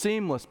 and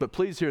seamless. But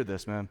please hear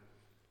this, man.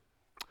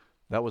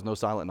 That was no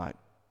silent night.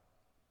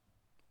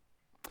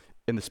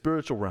 In the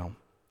spiritual realm,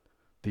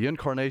 the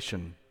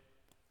incarnation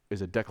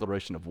is a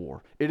declaration of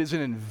war. It is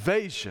an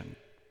invasion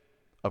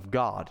of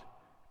God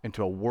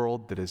into a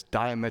world that is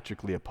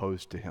diametrically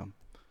opposed to him.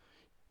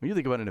 When you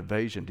think about an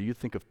invasion, do you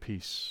think of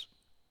peace?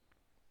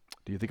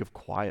 Do you think of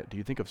quiet? Do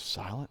you think of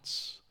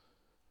silence?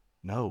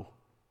 No.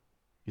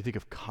 You think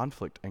of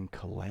conflict and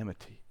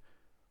calamity.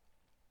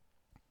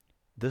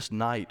 This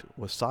night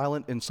was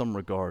silent in some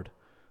regard,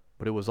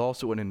 but it was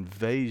also an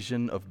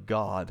invasion of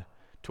God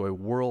to a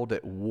world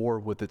at war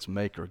with its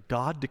maker.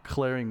 God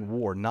declaring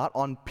war, not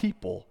on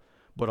people,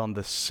 but on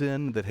the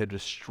sin that had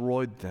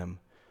destroyed them.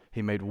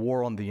 He made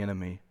war on the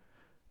enemy.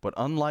 But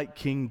unlike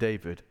King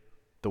David,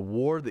 the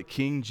war that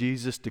King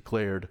Jesus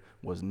declared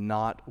was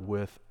not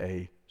with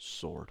a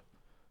sword.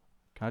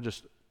 Can I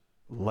just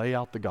lay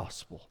out the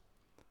gospel?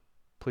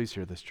 Please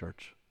hear this,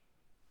 church.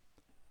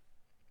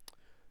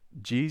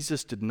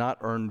 Jesus did not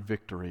earn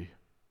victory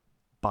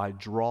by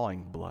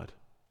drawing blood.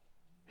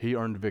 He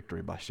earned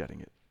victory by shedding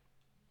it.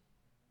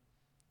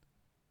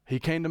 He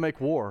came to make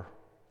war,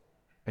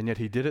 and yet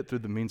he did it through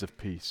the means of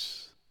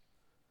peace.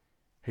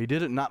 He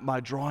did it not by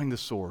drawing the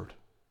sword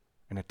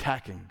and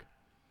attacking.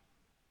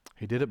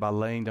 He did it by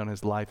laying down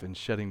his life and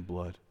shedding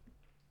blood,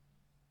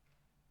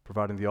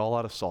 providing the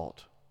all-out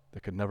assault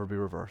that could never be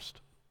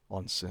reversed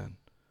on sin.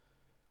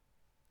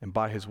 And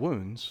by his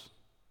wounds,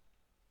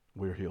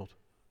 we are healed.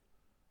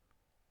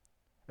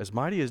 As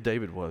mighty as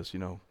David was, you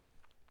know,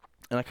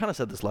 And I kind of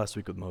said this last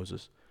week with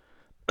Moses.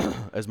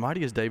 As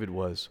mighty as David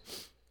was,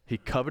 he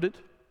coveted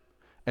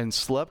and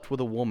slept with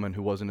a woman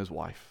who wasn't his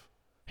wife.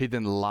 He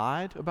then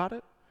lied about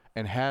it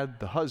and had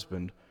the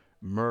husband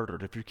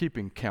murdered. If you're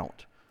keeping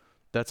count,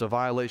 that's a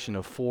violation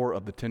of 4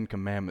 of the 10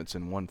 commandments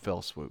in one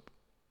fell swoop.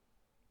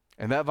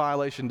 And that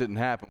violation didn't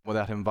happen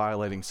without him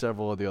violating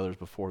several of the others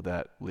before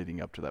that,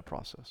 leading up to that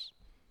process.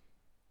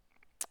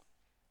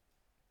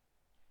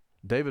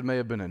 David may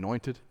have been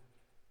anointed.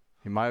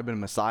 He might have been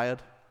Messiah,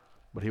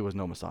 but he was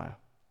no Messiah.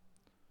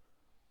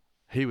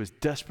 He was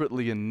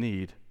desperately in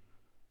need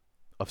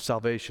of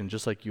salvation,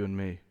 just like you and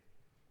me.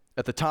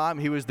 At the time,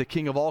 he was the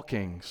king of all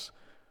kings,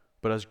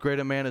 but as great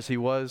a man as he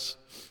was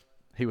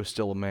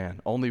still a man.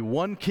 Only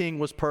one king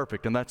was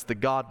perfect, and that's the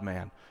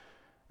God-man.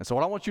 And so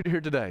what I want you to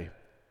hear today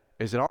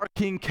is that our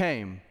king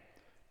came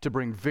to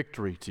bring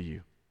victory to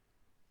you.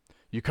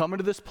 You come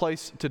into this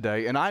place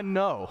today, and I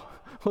know,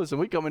 listen,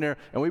 we come in here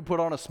and we put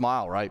on a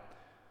smile, right?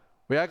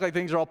 We act like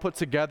things are all put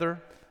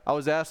together. I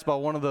was asked by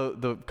one of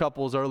the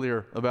couples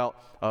earlier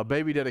about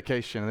baby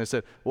dedication, and they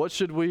said, what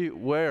should we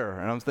wear?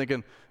 And I was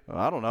thinking,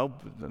 I don't know,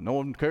 no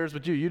one cares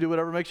but you. You do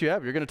whatever makes you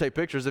happy. You're going to take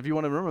pictures. If you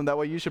want to remember them that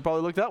way, you should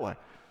probably look that way.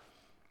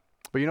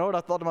 But you know what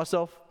I thought to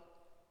myself?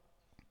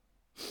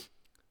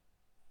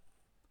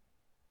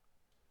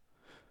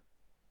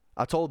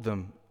 I told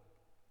them,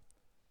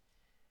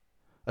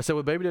 I said,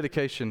 with baby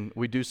dedication,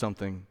 we do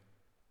something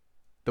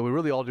that we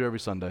really all do every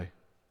Sunday,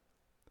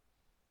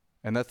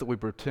 and that's that we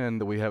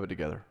pretend that we have it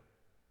together.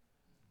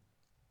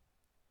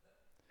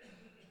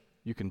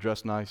 You can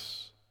dress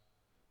nice.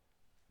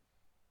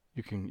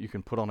 You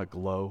can put on a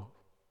glow.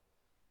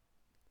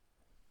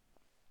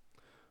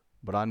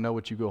 But I know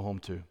what you go home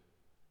to.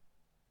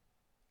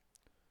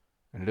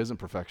 And it isn't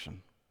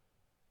perfection.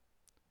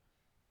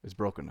 It's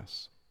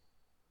brokenness.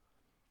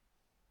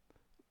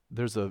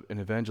 There's an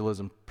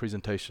evangelism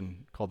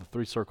presentation called the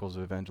 3 Circles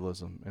of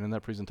Evangelism. And in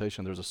that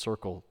presentation, there's a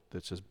circle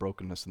that says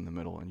brokenness in the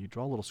middle. And you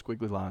draw little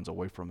squiggly lines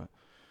away from it.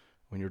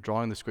 When you're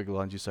drawing the squiggly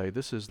lines, you say,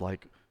 this is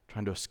like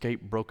trying to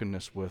escape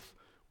brokenness with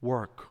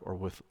work or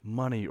with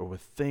money or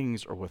with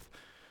things or with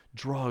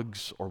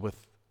drugs or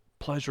with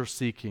pleasure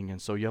seeking.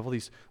 And so you have all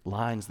these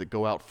lines that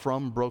go out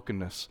from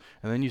brokenness.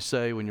 And then you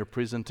say, when you're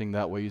presenting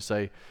that way, you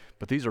say,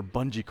 but these are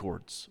bungee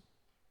cords.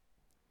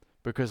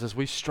 Because as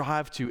we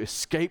strive to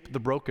escape the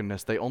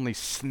brokenness, they only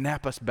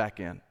snap us back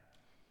in.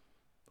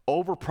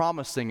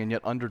 Over-promising and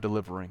yet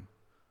under-delivering.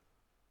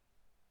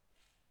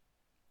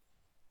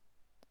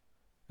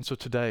 And so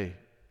today,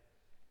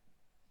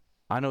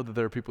 I know that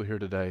there are people here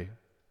today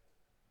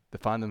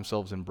that find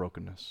themselves in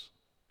brokenness.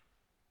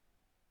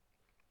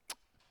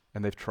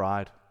 And they've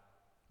tried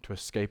to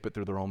escape it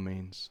through their own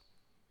means.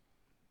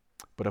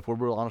 But if we're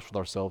real honest with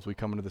ourselves, we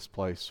come into this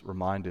place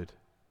reminded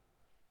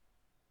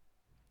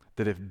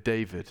that if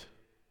David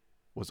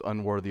was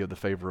unworthy of the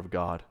favor of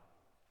God,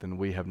 then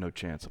we have no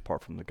chance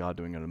apart from the God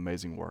doing an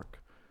amazing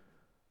work.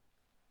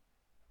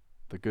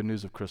 The good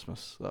news of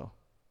Christmas, though,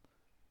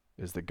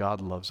 is that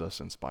God loves us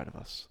in spite of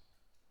us.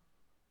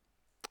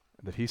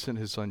 That he sent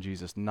his son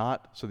Jesus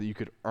not so that you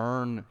could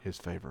earn his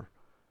favor,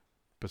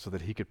 but so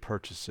that he could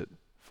purchase it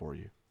for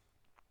you.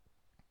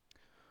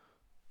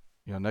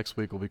 You know, next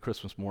week will be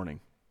Christmas morning.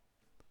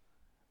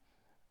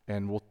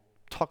 And we'll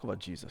talk about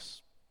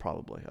Jesus,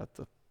 probably.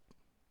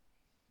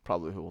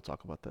 Probably who we'll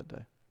talk about that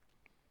day.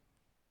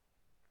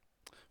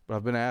 But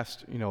I've been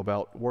asked,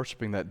 about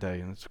worshiping that day.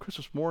 And it's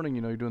Christmas morning,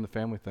 you're doing the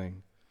family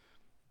thing.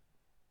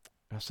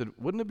 And I said,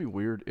 wouldn't it be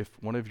weird if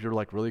one of your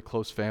really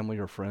close family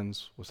or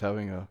friends was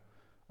having a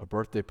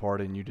birthday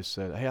party and you just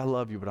said, hey, I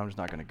love you, but I'm just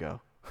not going to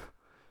go.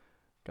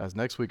 Guys,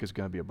 next week is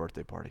going to be a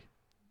birthday party.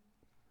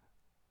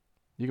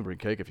 You can bring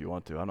cake if you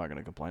want to. I'm not going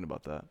to complain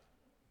about that.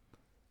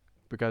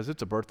 Because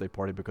it's a birthday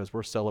party because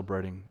we're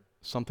celebrating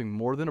something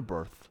more than a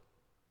birth.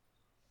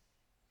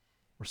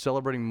 We're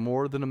celebrating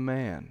more than a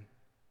man,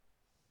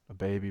 a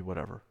baby,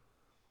 whatever.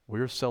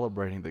 We're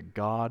celebrating that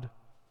God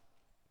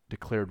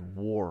declared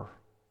war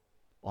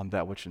on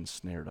that which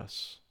ensnared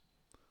us.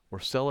 We're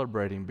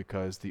celebrating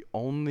because the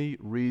only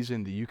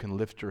reason that you can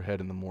lift your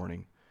head in the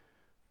morning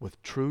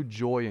with true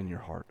joy in your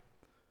heart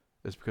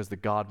is because the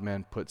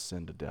God-man put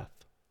sin to death.